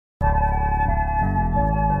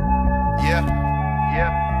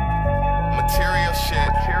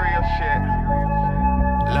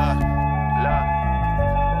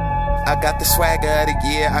I got the swagger of the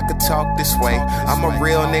year, I could talk this way. I'm a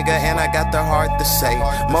real nigga and I got the heart to say.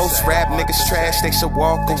 Most rap niggas trash, they should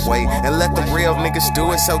walk away and let the real niggas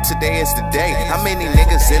do it, so today is the day. How many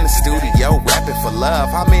niggas in the studio rapping for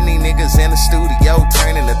love? How many niggas in the studio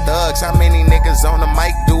turning to thugs? How many niggas on the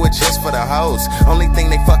mic do it just for the hoes? Only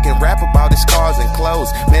thing they fucking rap about is cars and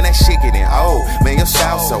clothes. Man, that shit getting old. Man, your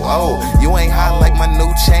style so old. You ain't hot like my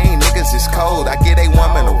new chain, niggas is cold. I get a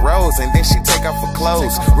woman a rose and then she take off her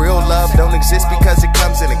clothes. Real love don't exist because it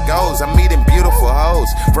comes and it goes. I'm meeting beautiful hoes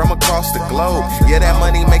from across the globe. Yeah, that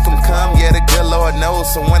money make them come, yeah, the good Lord knows.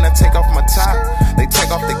 So when I take off my top, they take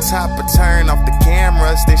off their top but turn off the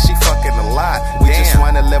cameras, then she fucking a lot. We just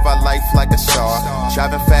wanna live our life like a star,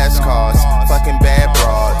 driving fast cars, fucking bad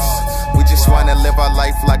broads. We just wanna live our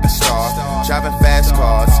life like a star, driving fast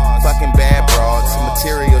cars, fucking bad broads.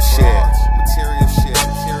 Material shit, material shit,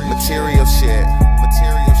 material shit,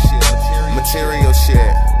 material shit, material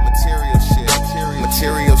shit, material shit,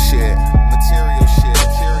 material shit, material shit,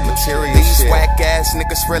 material shit. These whack ass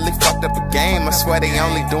niggas really fucked up the game. I swear they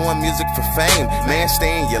only doing music for fame. Man,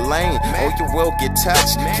 stay in your lane or you will get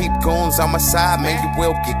touched. Keep goons on my side, man, you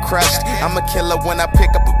will get crushed. I'm a killer when I pick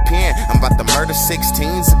up a pen. I'm about to murder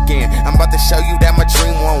 16s again. I'm about to show you that my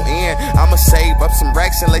dream won't end. I'ma save up some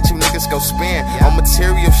racks and let you niggas go spend on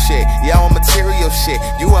material shit. Yeah, on material shit.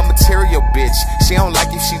 You a material bitch. She don't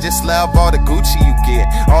like you, she just love all the Gucci you get,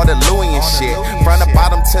 all the Louis and shit. From the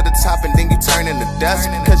bottom to the top and then you turn into dust.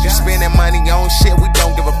 Cause you spending money on shit, we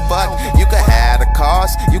don't give a fuck. You could have the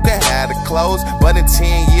cars, you could have the clothes, but in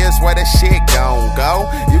 10 years where that shit gon' go?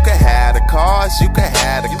 You could have the cars, you could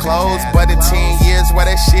have the clothes, but in 10 years where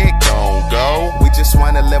that shit gon' go? We just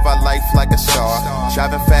wanna live our life like a star,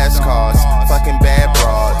 driving fast cars, fucking bad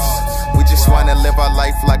broads. We just wanna live our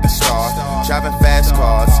life like a star, driving fast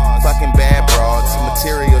cars, fucking bad broads.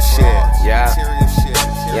 Material shit, yeah, material shit,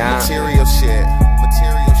 yeah, material shit,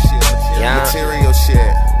 material shit, yeah, material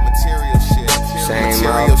shit, material shit,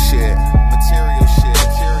 material shit, material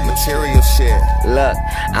shit, material shit. Look,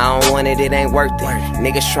 I don't want it, it ain't worth it.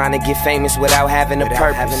 Niggas trying to get famous without having a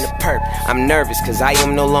purpose. I'm nervous cause I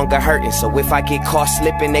am no longer hurting, so if I get caught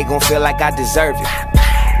slipping, they gon' feel like I deserve it.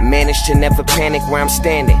 Managed to never panic where I'm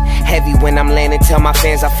standing. Heavy when I'm landing, tell my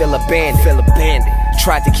fans I feel abandoned.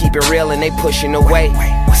 Tried to keep it real and they pushing away.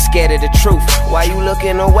 Scared of the truth, why you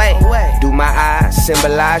looking away? Do my eyes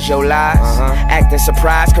symbolize your lies? Acting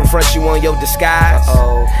surprised, confront you on your disguise.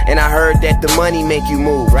 And I heard that the money make you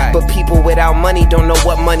move, but people without money don't know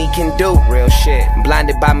what money can do. Real shit.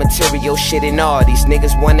 Blinded by material shit and all. These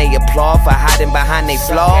niggas want they applaud for hiding behind they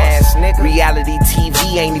flaws. Reality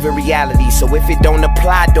TV ain't even reality, so if it don't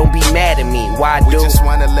apply, don't be mad at me. Why do? We just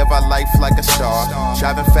wanna live our life like a star,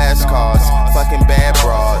 driving fast cars, fucking bad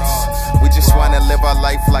broads. We just wanna live our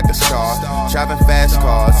life like a star, driving fast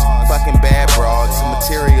cars, fucking bad broads.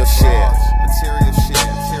 Material shit, material shit,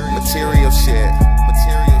 material shit,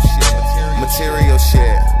 material shit, material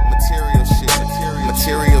shit, material shit,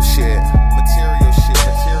 material shit, material shit,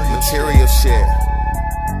 material shit.